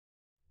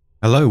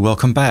Hello,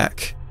 welcome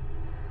back.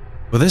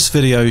 Well, this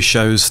video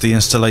shows the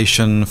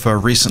installation for a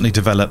recently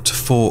developed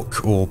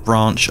fork or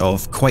branch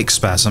of Quake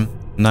Spasm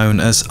known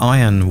as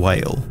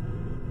Ironwail.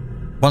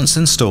 Once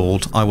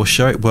installed, I will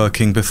show it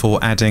working before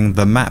adding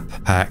the map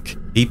pack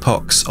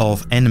Epochs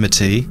of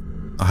Enmity,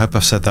 I hope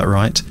I've said that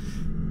right,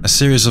 a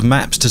series of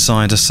maps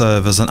designed to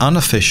serve as an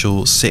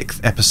unofficial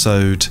 6th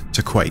episode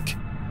to Quake.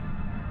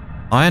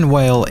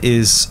 Ironwail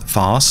is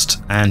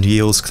fast and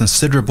yields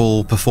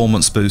considerable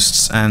performance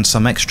boosts and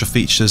some extra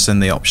features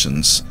in the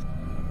options.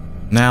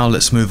 Now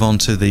let's move on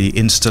to the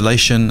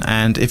installation,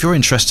 and if you're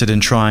interested in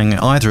trying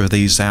either of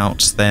these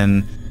out,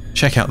 then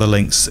check out the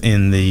links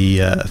in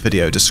the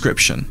video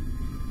description.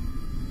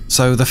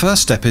 So the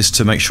first step is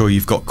to make sure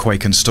you've got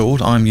Quake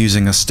installed. I'm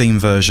using a Steam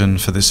version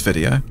for this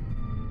video.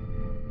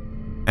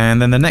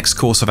 And then the next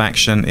course of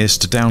action is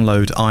to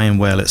download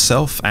Ironwail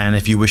itself, and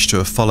if you wish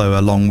to follow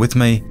along with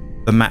me,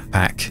 the map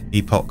pack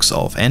Epochs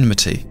of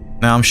Enmity.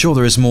 Now I'm sure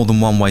there is more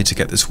than one way to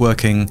get this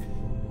working,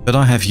 but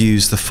I have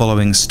used the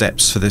following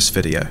steps for this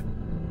video.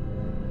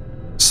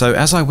 So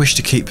as I wish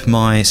to keep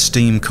my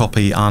Steam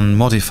copy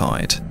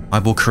unmodified, I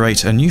will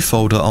create a new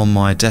folder on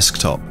my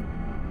desktop.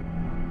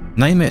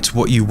 Name it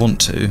what you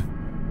want to.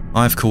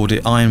 I've called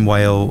it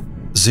Ironwail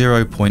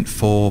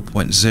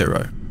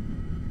 0.4.0.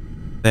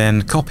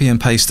 Then copy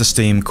and paste the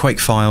Steam Quake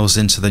files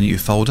into the new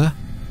folder,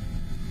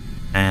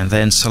 and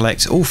then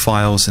select all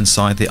files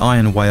inside the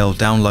Ironwail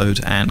download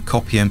and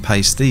copy and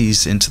paste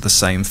these into the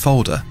same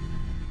folder.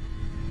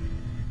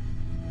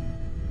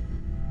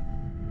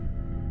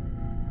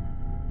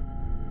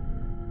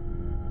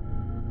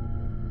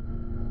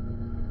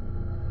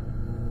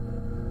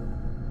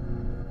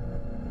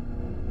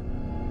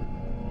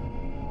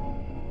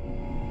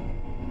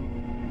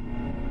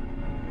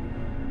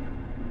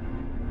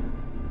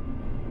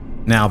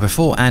 Now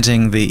before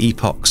adding the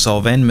Epochs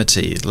of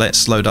Enmity,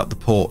 let's load up the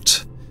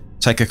port.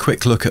 Take a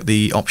quick look at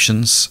the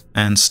options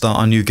and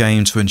start a new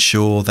game to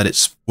ensure that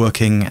it's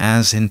working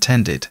as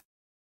intended.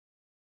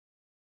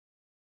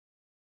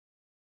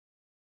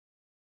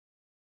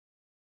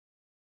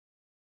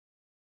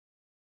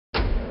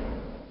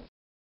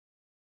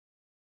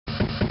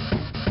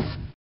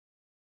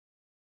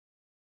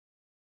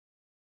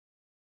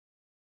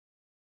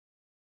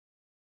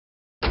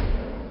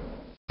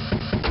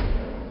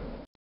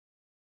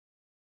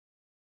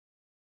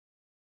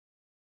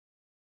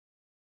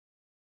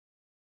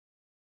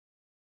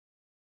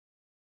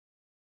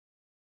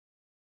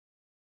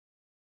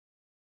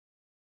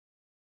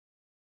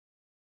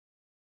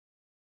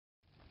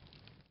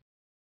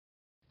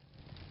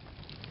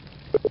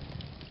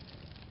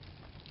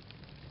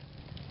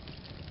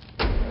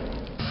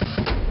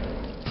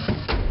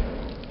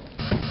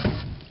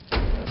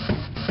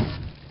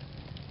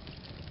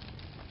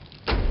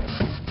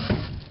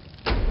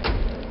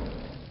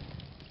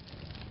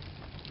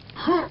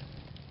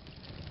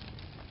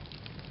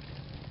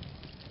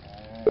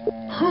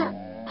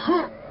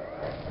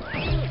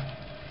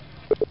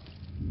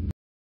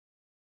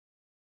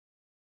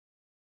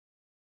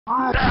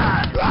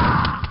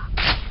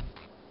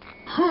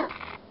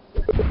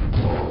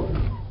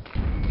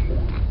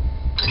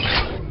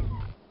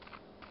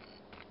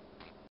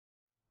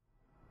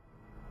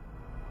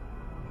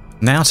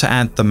 Now to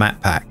add the map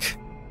pack.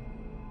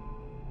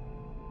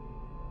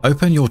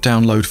 Open your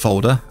download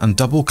folder and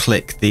double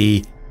click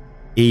the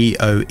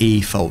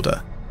EOE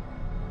folder.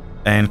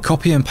 Then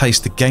copy and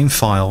paste the game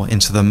file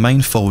into the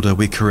main folder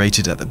we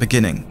created at the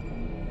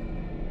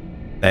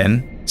beginning.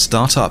 Then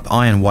start up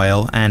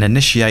Ironwail and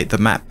initiate the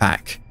map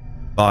pack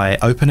by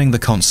opening the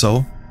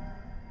console,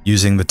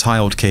 using the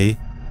tilde key,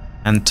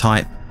 and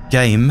type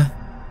game,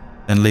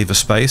 then leave a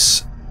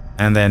space,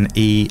 and then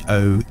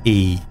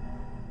EOE.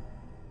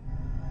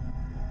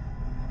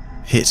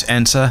 Hit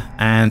enter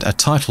and a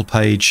title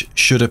page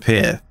should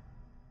appear.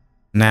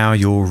 Now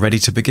you're ready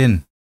to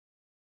begin.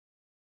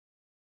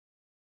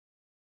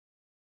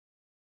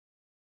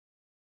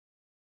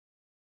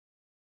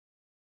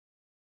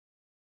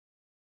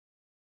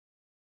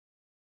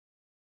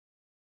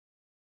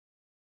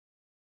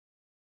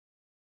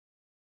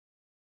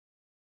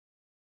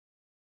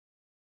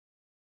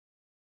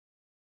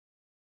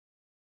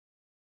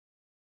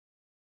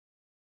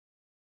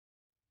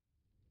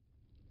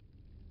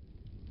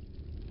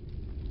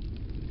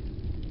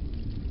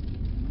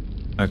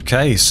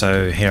 Okay,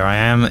 so here I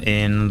am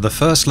in the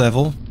first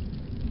level.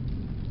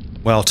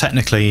 Well,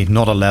 technically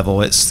not a level,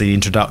 it's the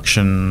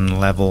introduction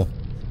level.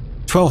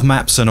 12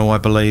 maps in all, I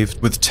believe,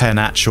 with 10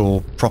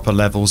 actual proper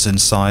levels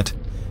inside.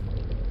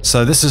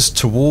 So this is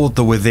Toward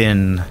the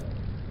Within,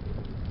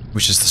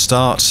 which is the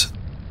start.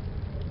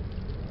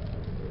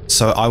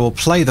 So I will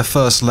play the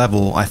first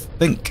level, I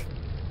think,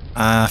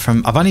 I've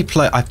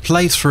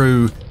played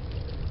through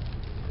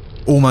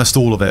almost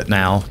all of it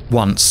now,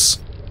 once.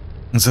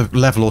 There's a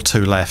level or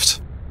two left.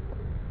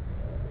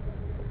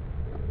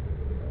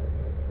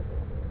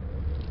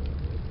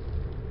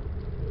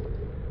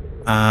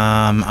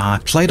 I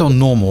played on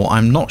normal.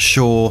 I'm not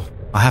sure,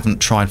 I haven't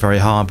tried very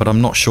hard, but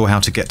I'm not sure how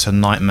to get to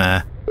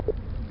Nightmare.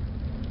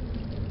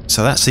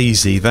 So that's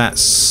easy.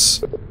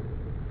 That's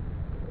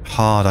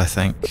hard, I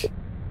think.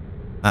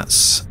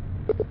 That's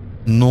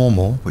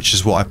normal, which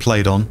is what I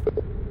played on.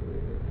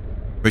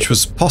 Which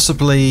was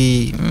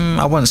possibly...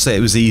 I wouldn't say it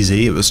was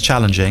easy, it was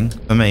challenging,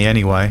 for me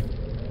anyway.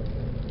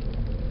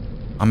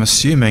 I'm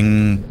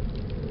assuming...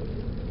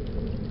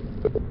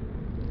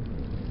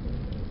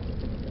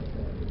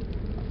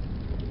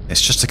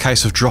 it's just a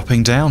case of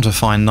dropping down to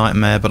find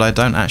Nightmare, but I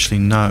don't actually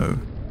know.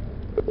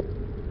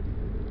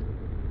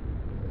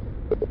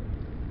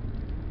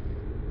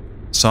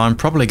 So I'm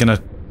probably going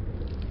to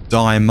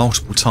die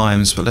multiple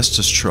times, but let's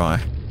just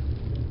try.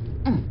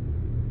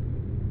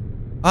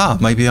 Ah,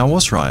 maybe I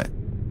was right.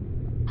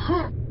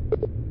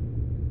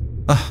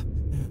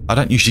 I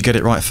don't usually get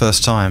it right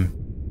first time.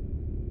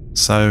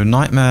 So,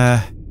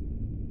 Nightmare...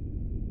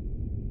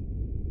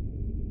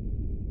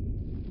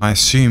 I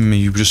assume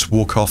you just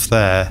walk off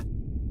there.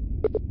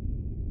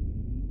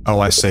 Oh,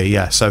 I see,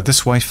 yeah. So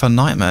this way for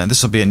Nightmare.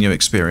 This will be a new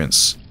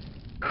experience.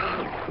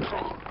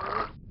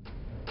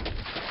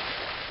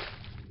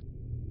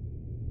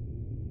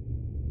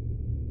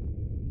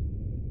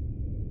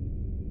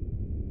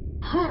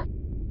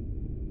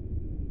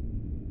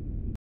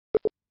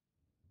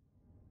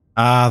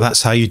 Ah,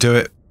 that's how you do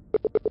it.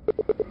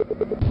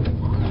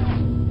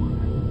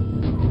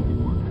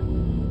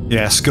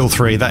 Yeah, skill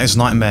 3, that is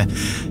Nightmare.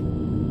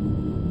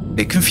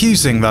 Bit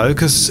confusing though,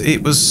 because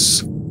it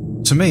was...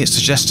 to me it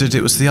suggested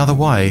it was the other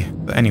way.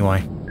 But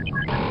anyway,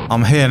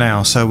 I'm here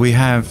now, so we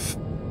have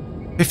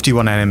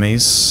 51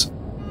 enemies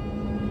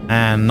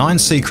and 9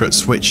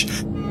 secrets, which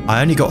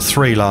I only got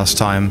 3 last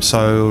time,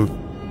 so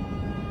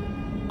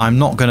I'm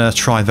not going to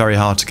try very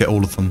hard to get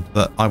all of them,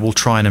 but I will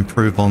try and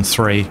improve on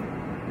 3.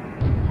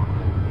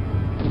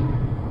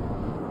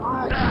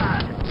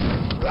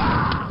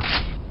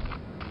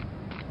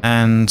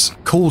 And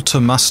Call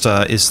to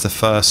Muster is the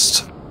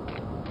first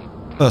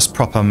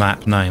proper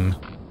map name.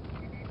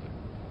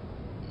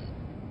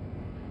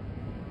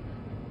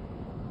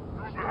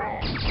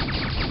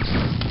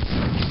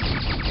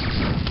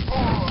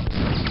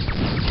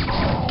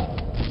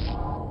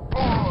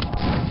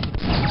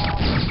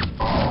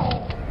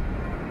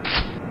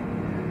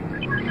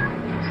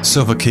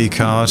 Silver key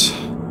card.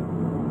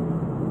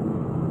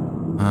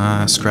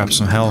 Let's grab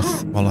some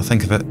health while I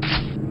think of it.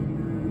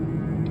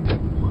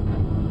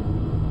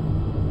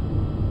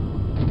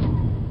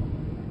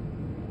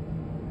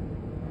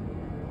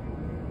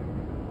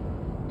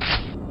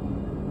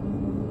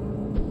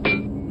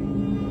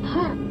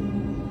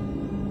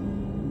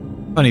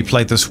 Only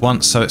played this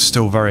once, so it's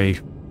still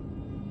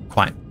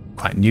quite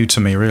new to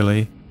me,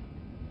 really.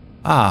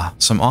 Ah,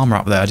 some armor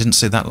up there. I didn't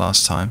see that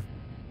last time.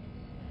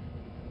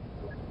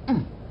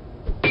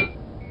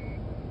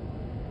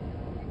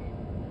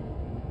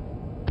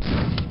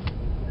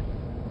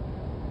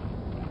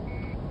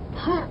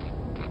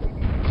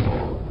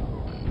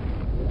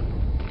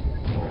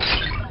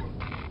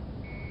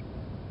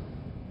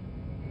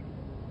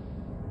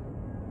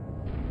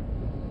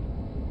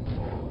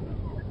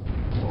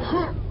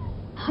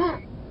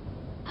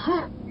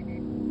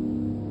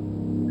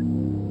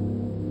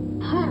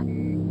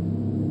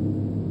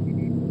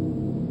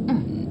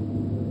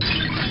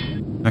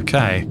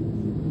 Okay,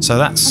 so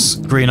that's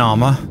green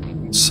armor,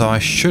 so I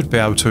should be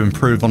able to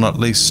improve on at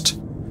least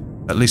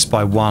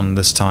by 1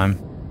 this time.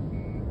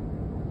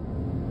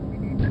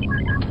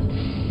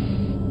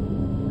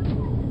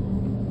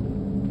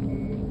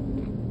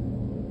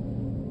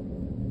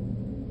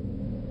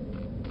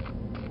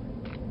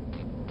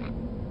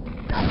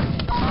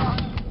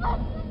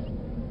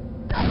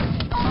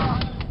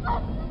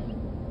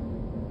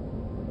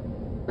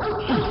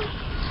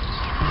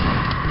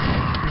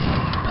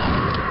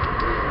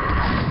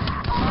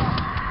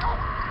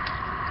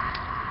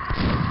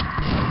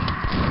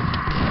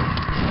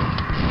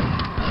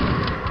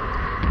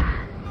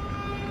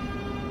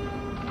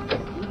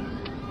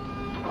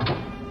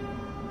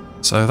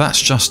 So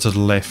that's just a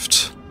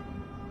lift.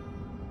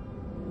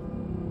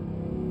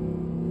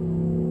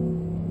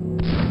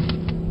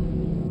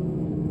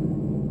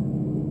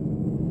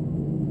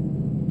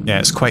 Yeah,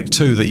 it's Quake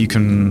 2 that you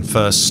can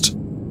first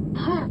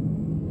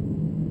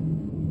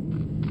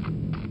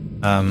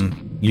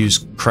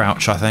use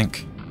crouch, I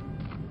think.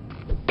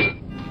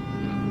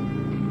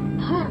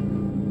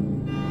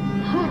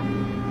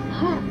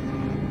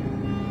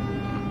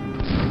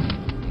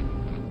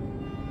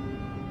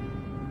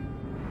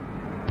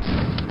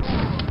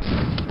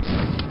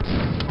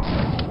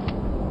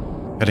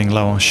 Getting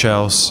low on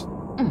shells.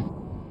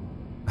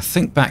 I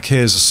think back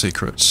here's a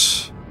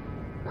secret.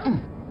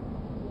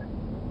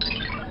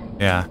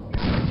 Yeah.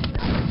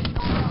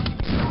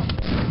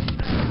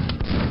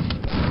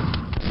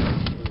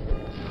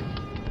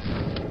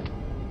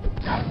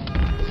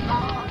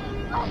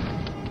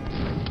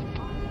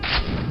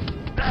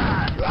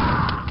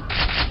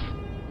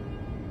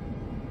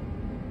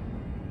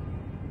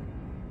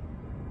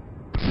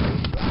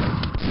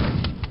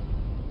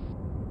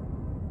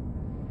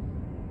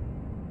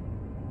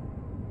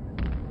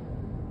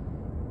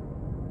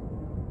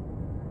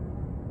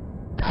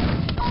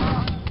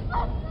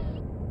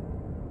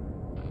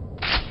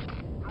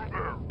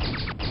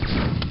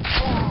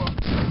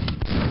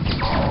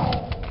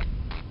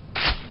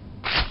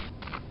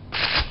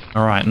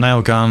 Alright,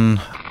 nail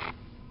gun.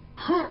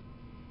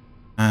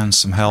 And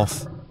some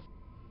health.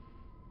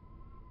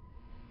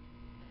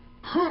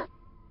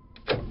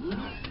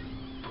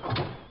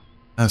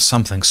 There's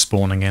something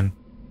spawning in.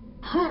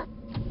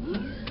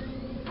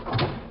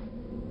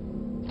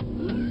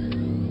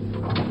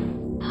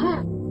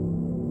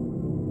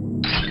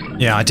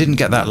 Yeah, I didn't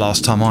get that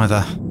last time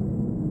either.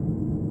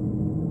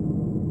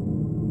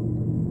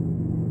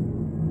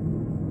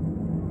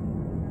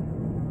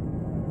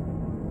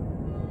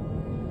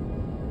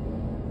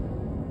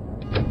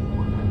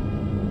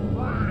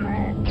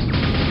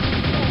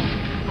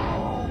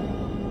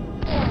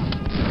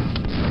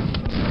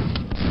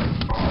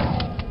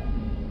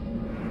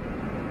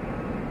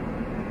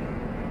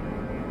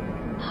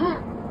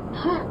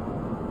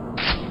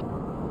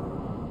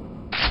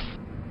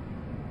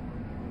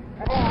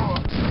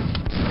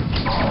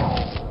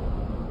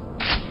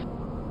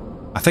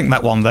 I think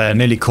that one there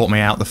nearly caught me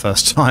out the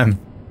first time.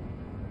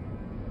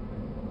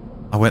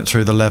 I went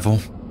through the level.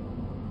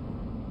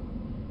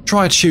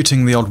 Tried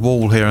shooting the odd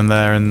wall here and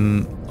there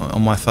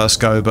on my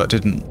first go, but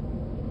didn't.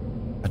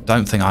 I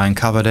don't think I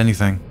uncovered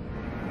anything.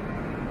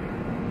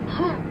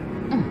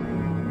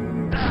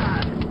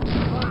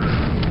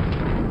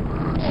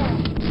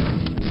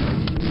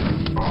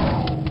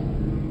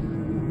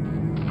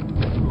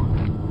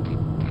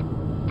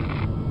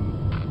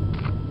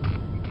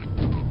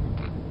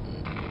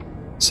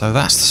 So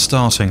that's the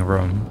starting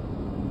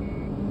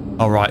room.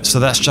 Alright, so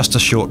that's just a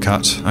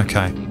shortcut.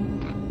 Okay.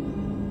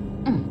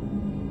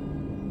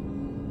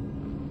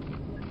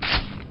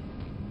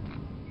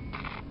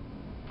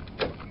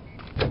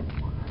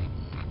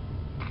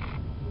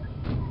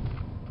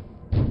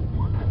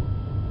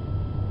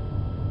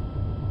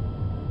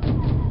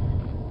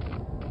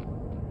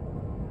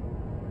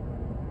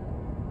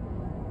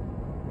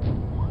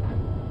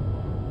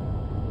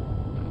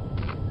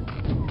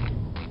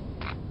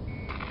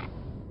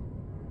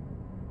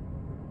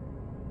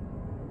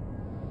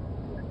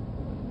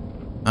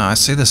 I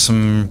see there's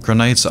some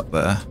grenades up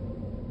there.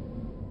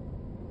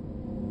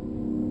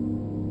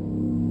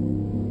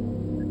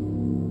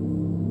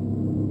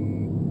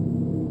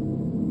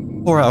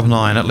 Four out of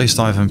 9, at least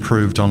I've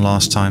improved on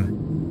last time.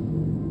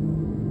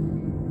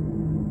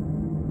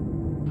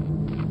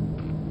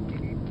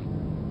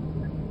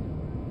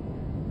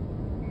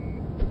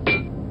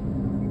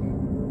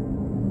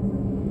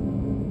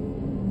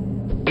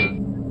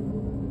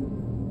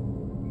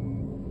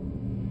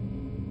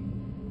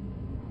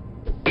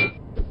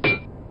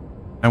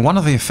 And one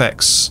of the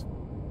effects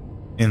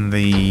in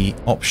the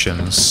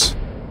options,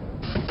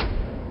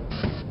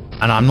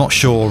 and I'm not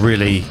sure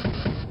really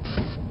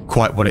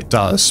quite what it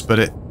does, but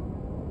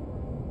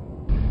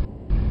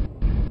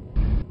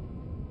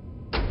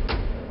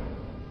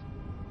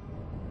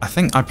I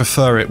think I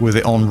prefer it with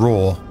it on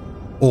raw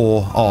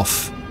or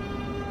off.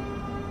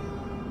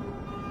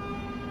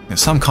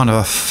 It's some kind of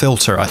a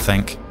filter, I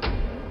think.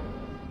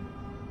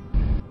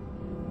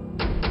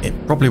 It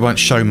probably won't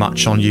show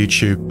much on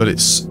YouTube, but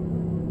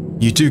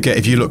you do get,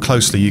 if you look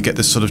closely, you get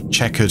this sort of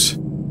checkered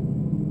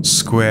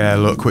square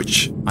look,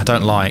 which I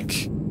don't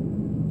like.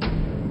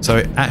 So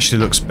it actually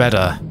looks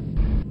better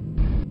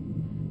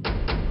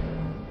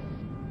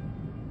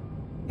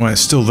when it's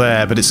still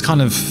there, but it's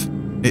kind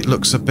of, it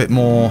looks a bit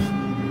more,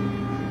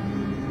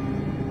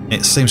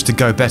 it seems to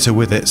go better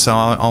with it, so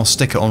I'll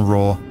stick it on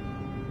raw.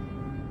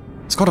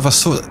 It's kind of a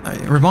sort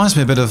of, it reminds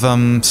me a bit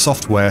of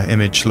software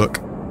image look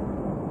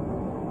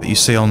that you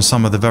see on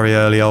some of the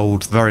very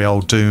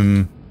old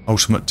Doom,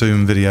 Ultimate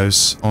Doom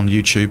videos on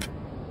YouTube,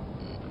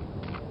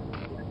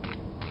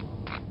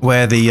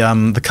 where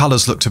the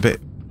colours looked a bit,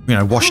 you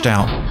know, washed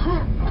out.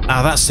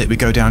 Ah, that's it, we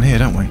go down here,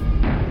 don't we?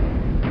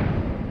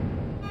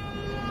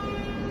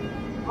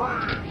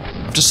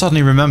 I've just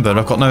suddenly remembered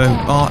I've got no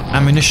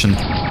ammunition.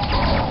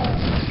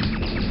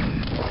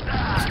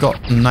 I've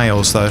got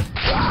nails though.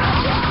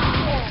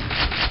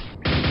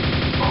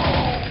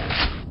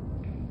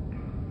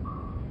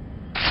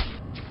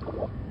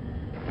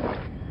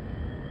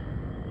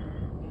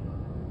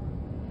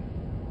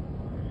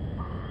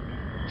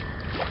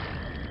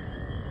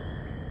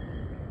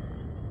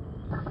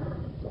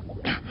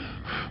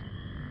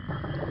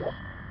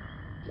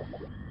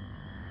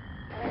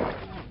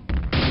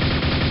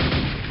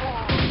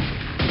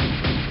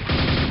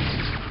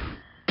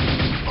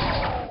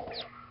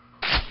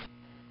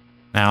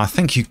 Now, I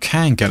think you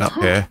can get up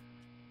here,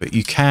 but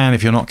you can,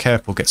 if you're not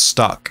careful, get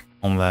stuck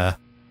on there.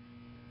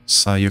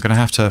 So you're going to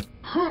have to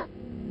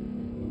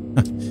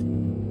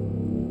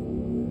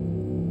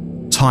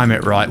time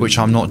it right, which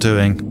I'm not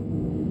doing.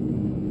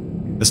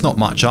 There's not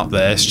much up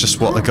there, it's just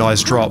what the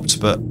guys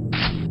dropped, but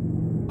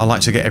I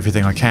like to get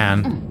everything I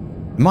can.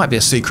 There might be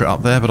a secret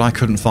up there, but I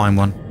couldn't find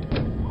one.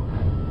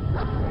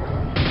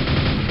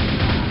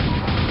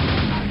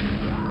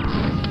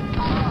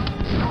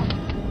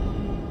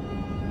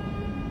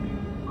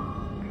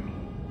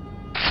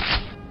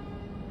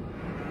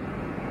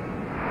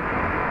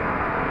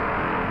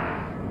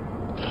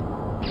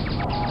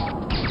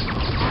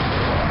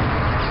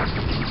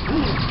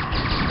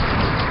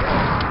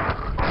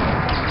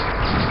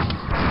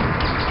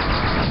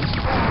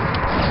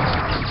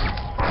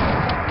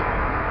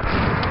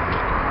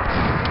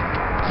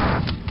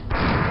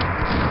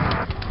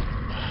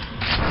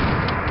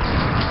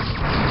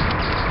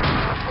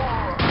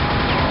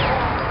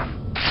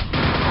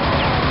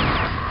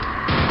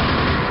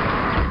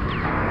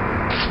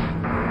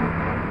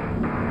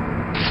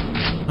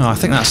 Oh, I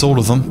think that's all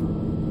of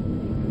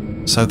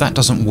them. So that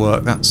doesn't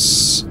work.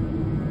 That's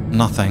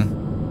nothing.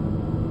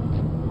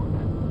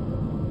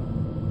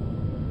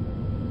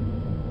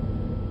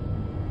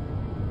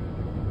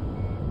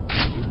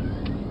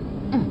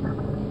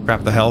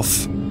 Grab the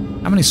health.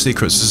 How many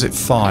secrets? Is it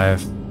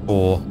 5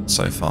 or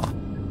so far?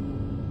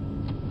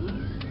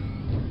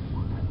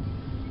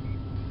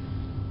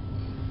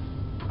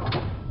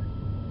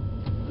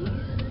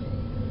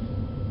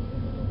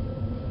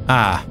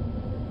 Ah.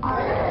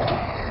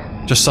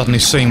 Just suddenly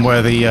seen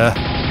where the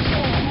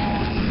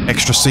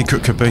extra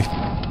secret could be.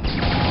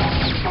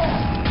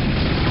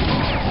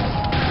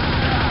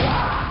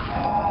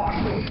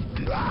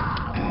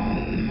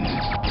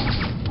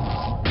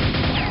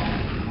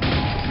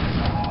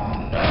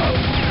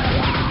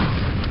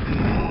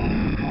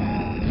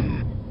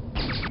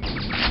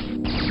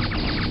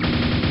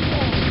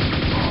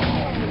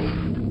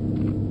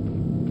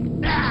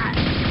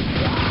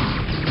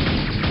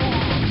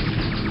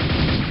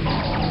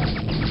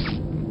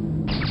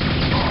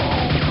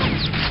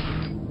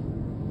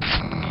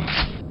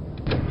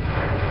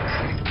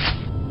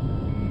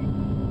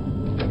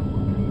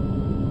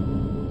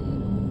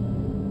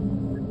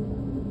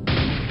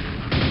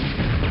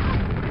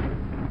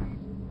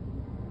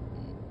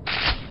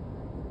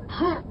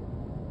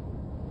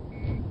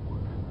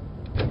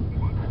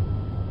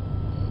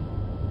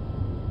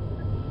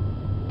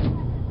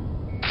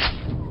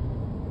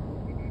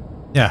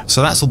 Yeah,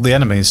 so that's all the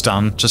enemy's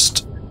done,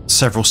 just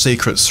several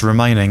secrets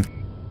remaining.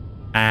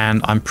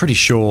 And I'm pretty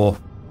sure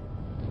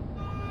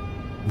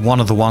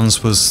one of the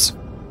ones was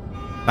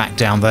back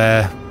down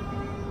there.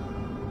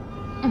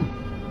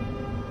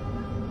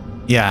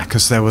 Yeah,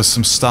 because there was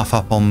some stuff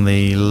up on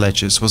the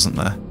ledges, wasn't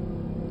there?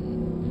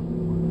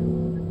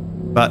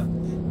 But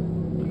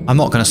I'm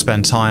not going to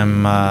spend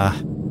time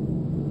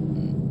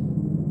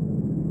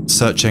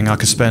searching. I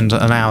could spend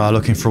an hour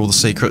looking for all the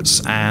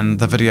secrets, and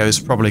the video is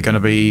probably going to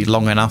be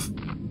long enough.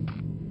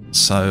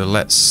 So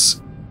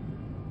let's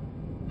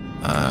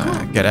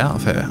get out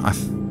of here. I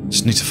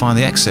just need to find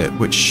the exit,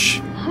 which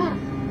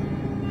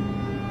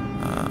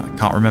I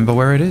can't remember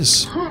where it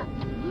is.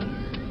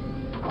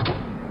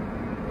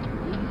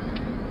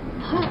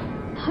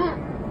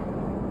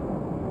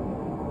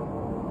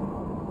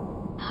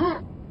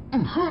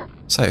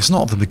 So it's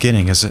not at the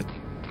beginning, is it?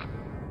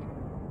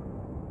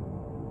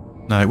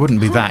 No, it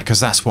wouldn't be that, because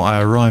that's what I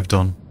arrived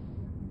on.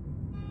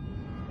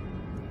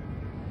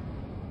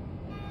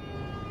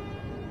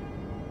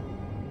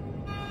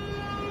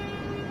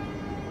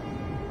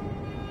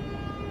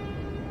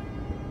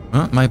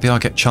 Well, maybe I'll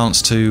get a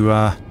chance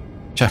to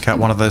check out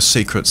one of those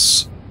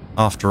secrets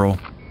after all.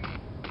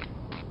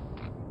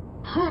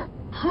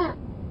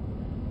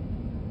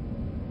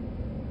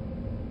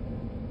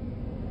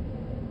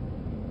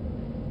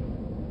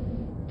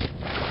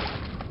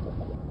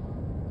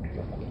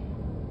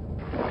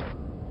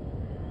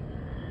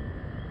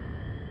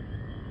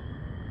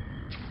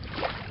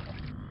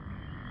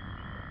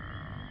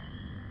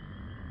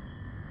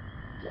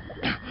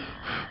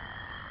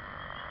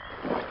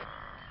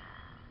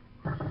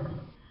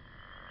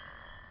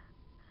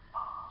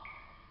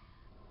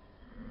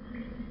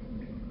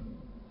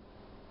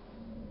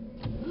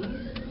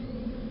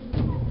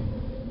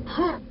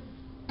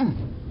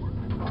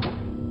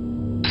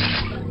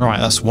 Right,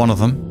 that's one of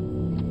them.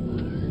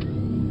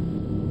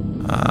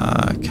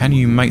 Can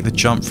you make the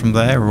jump from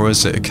there, or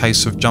is it a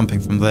case of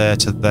jumping from there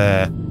to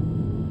there?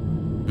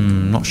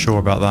 Not sure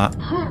about that.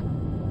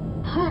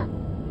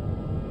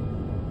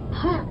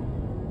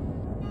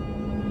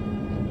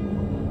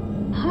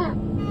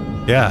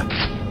 Yeah,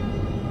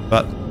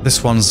 but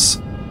this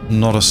one's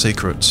not a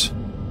secret.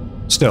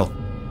 Still.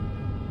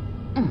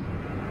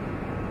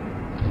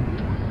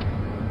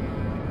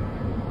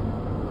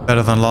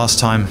 Better than last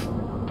time.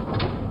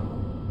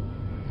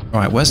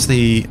 Right, where's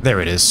the...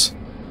 There it is.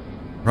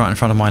 Right in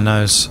front of my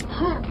nose.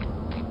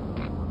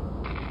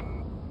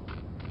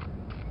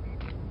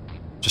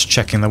 Just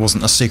checking there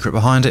wasn't a secret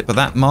behind it, but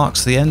that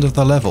marks the end of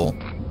the level.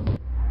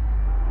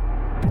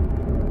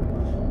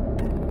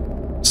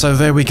 So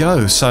there we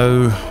go.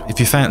 So if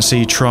you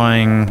fancy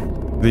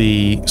trying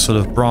the sort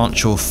of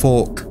branch or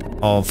fork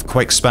of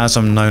Quake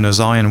Spasm known as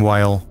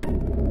Ironwail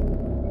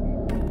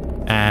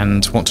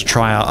and want to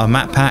try out a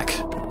map pack,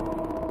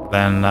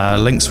 then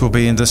links will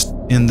be in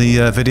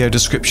the video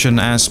description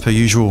as per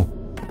usual.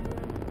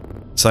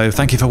 So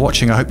thank you for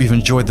watching. I hope you've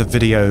enjoyed the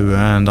video,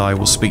 and I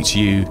will speak to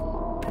you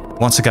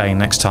once again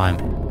next time.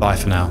 Bye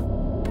for now.